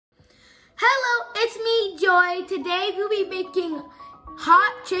Hello, it's me, Joy. Today we'll be making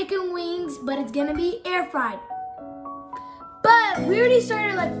hot chicken wings, but it's gonna be air fried. But we already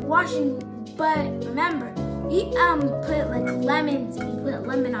started washing, but remember, we put lemons, we put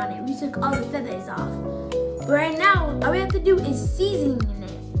lemon on it. We took all the feathers off. But right now, all we have to do is seasoning it.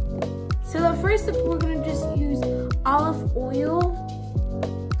 So the first step, we're gonna just use olive oil,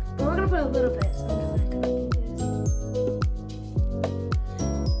 but we're gonna put a little bit.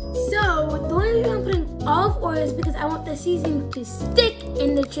 So the only reason I'm putting olive oil is because I want the seasoning to stick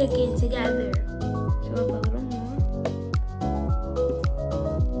in the chicken together. So I'll put a little more.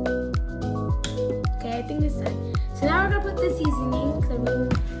 Okay, I think it's done. So now we're gonna put the seasoning.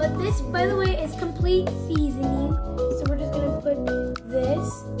 But this, by the way, is complete seasoning. So we're just gonna put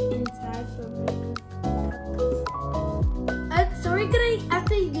this inside. So we're gonna,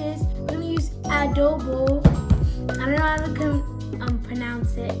 after this, we're gonna use adobo. I don't know how to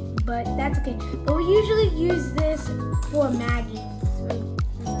pronounce it, but that's okay. But we usually use this for Maggi.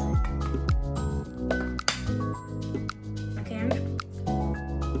 Okay,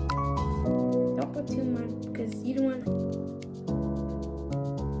 don't put too much because you don't want.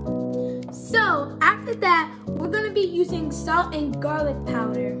 So after that, we're gonna be using salt and garlic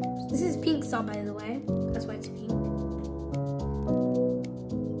powder. This is pink salt, by the way. That's why it's pink.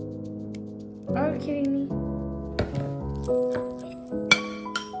 Are you kidding me?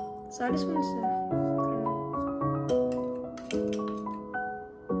 So I just want to.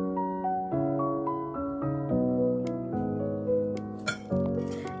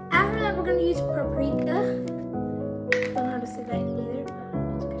 After that, we're going to use paprika. I don't know how to say that either, but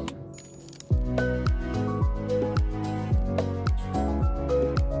it's okay.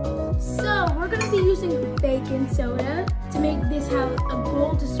 So we're going to be using baking soda to make this have a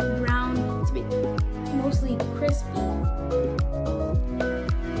goldish brown, to be mostly crispy.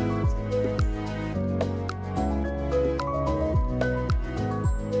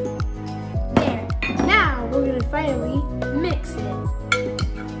 Finally, mix it.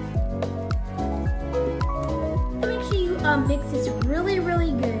 Make sure you mix this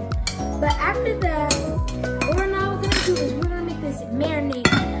really good. But after that, what we're now gonna do is we're gonna make this marinate.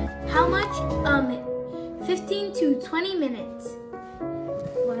 How much? 15 to 20 minutes.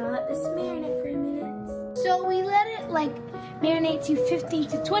 We're gonna let this marinate for a minute. So we let it marinate to 15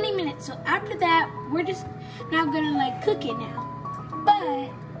 to 20 minutes. So after that, we're just now gonna cook it now. But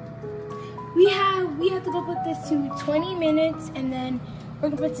we have to go put this to 20 minutes, and then we're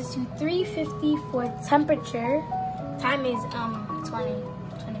gonna put this to 350 for temperature. Time is 20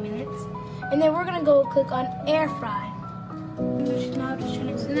 minutes. And then we're gonna go cook on air fry. Now just turn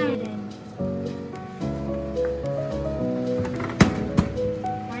it in.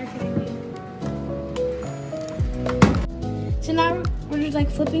 So now we're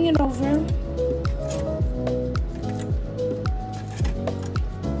just flipping it over.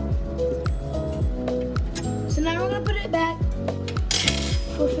 Now we're gonna put it back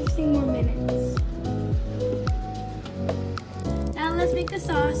for 15 more minutes. Now let's make the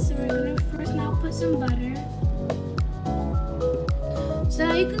sauce. So we're gonna first now put some butter. So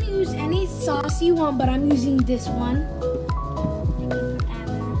now you can use any sauce you want, but I'm using this one.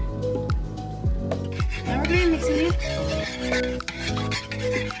 Now we're gonna mix it.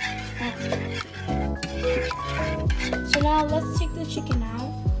 So now let's take the chicken out.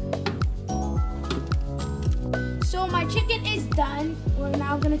 So my chicken is done. We're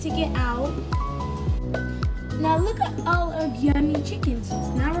now gonna take it out. Now look at all our yummy chickens.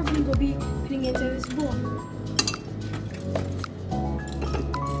 So now we're gonna be putting it into this bowl.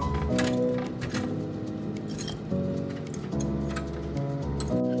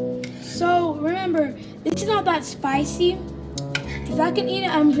 So remember, this is not that spicy. If I can eat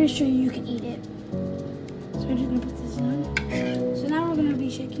it, I'm pretty sure you can eat it. So we're just gonna put this on. So now we're gonna be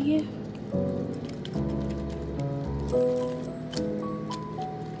shaking it.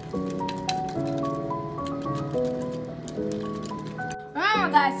 Remember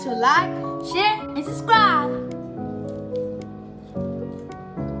guys to like, share, and subscribe.